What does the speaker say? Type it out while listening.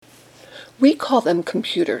We call them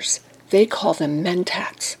computers. They call them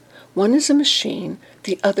mentats. One is a machine,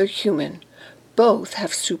 the other human. Both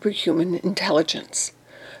have superhuman intelligence.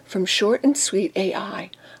 From Short and Sweet AI,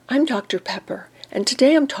 I'm Dr. Pepper, and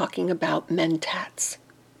today I'm talking about mentats.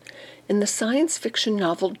 In the science fiction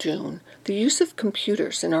novel Dune, the use of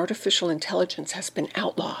computers and artificial intelligence has been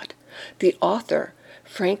outlawed. The author,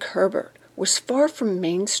 Frank Herbert, was far from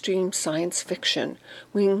mainstream science fiction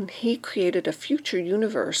when he created a future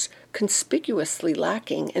universe conspicuously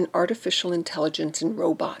lacking in artificial intelligence and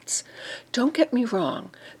robots. Don't get me wrong,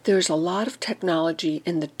 there's a lot of technology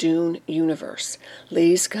in the Dune universe.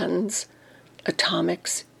 Laser guns,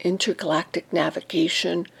 atomics, intergalactic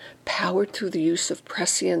navigation, powered through the use of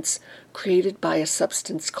prescience created by a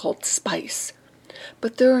substance called spice.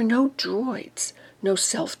 But there are no droids, no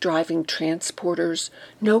self-driving transporters,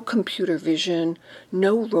 no computer vision,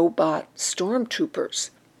 no robot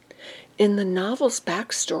stormtroopers. In the novel's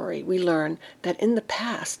backstory, we learn that in the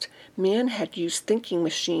past, man had used thinking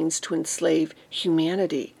machines to enslave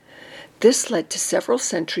humanity. This led to several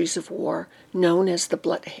centuries of war known as the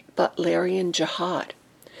Butlerian Jihad.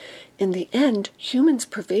 In the end, humans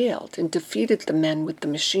prevailed and defeated the men with the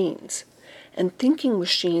machines, and thinking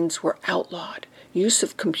machines were outlawed, use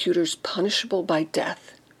of computers punishable by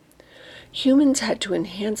death. Humans had to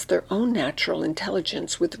enhance their own natural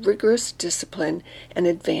intelligence with rigorous discipline and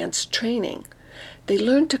advanced training. They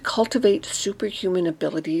learned to cultivate superhuman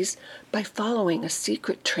abilities by following a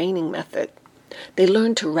secret training method. They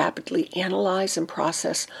learned to rapidly analyze and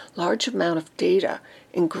process large amounts of data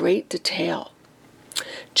in great detail.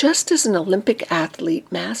 Just as an Olympic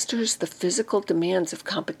athlete masters the physical demands of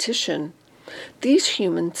competition, these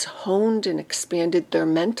humans honed and expanded their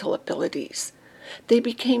mental abilities. They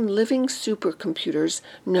became living supercomputers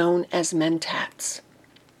known as mentats.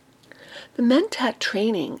 The mentat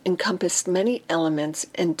training encompassed many elements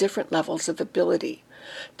and different levels of ability.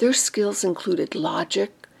 Their skills included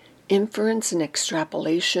logic, inference and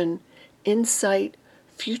extrapolation, insight,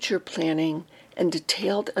 future planning, and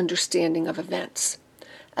detailed understanding of events.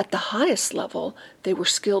 At the highest level, they were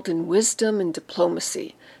skilled in wisdom and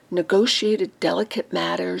diplomacy, negotiated delicate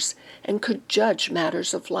matters, and could judge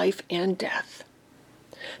matters of life and death.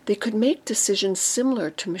 They could make decisions similar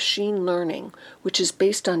to machine learning, which is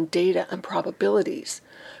based on data and probabilities,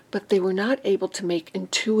 but they were not able to make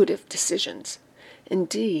intuitive decisions.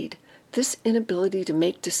 Indeed, this inability to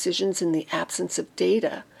make decisions in the absence of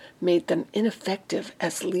data made them ineffective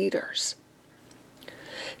as leaders.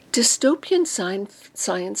 Dystopian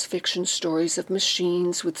science fiction stories of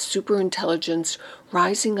machines with superintelligence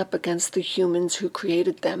rising up against the humans who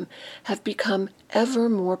created them have become ever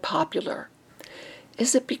more popular.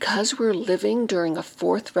 Is it because we're living during a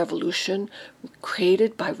fourth revolution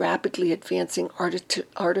created by rapidly advancing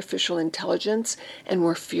artificial intelligence and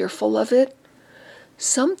we're fearful of it?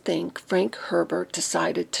 Some think Frank Herbert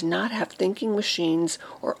decided to not have thinking machines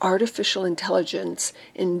or artificial intelligence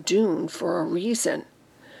in Dune for a reason.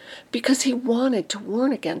 Because he wanted to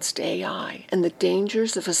warn against AI and the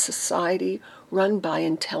dangers of a society run by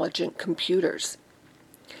intelligent computers.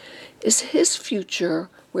 Is his future,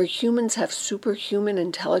 where humans have superhuman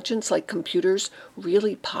intelligence like computers,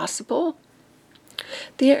 really possible?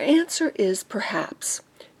 The answer is perhaps.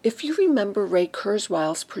 If you remember Ray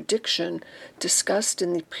Kurzweil's prediction discussed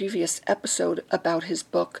in the previous episode about his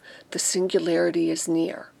book, The Singularity is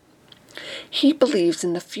Near. He believes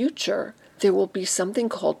in the future there will be something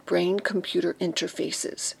called brain-computer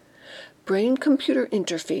interfaces. Brain-computer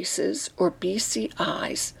interfaces, or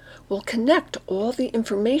BCIs, will connect all the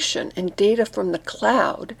information and data from the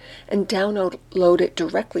cloud and download it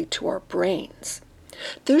directly to our brains.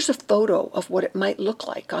 There's a photo of what it might look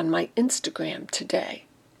like on my Instagram today.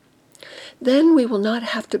 Then we will not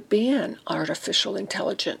have to ban artificial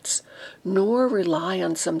intelligence, nor rely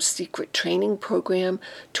on some secret training program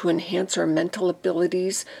to enhance our mental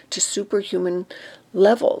abilities to superhuman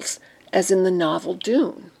levels, as in the novel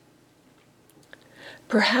Dune.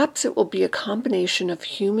 Perhaps it will be a combination of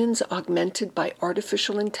humans augmented by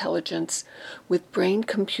artificial intelligence with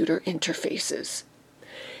brain-computer interfaces.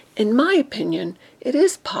 In my opinion, it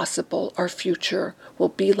is possible our future will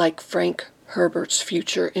be like Frank Herbert's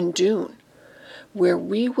future in Dune, where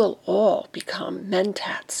we will all become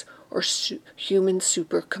mentats, or human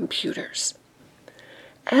supercomputers.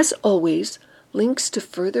 As always, links to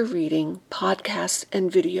further reading, podcasts,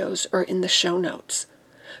 and videos are in the show notes.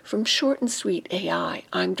 From Short and Sweet AI,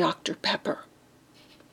 I'm Dr. Pepper.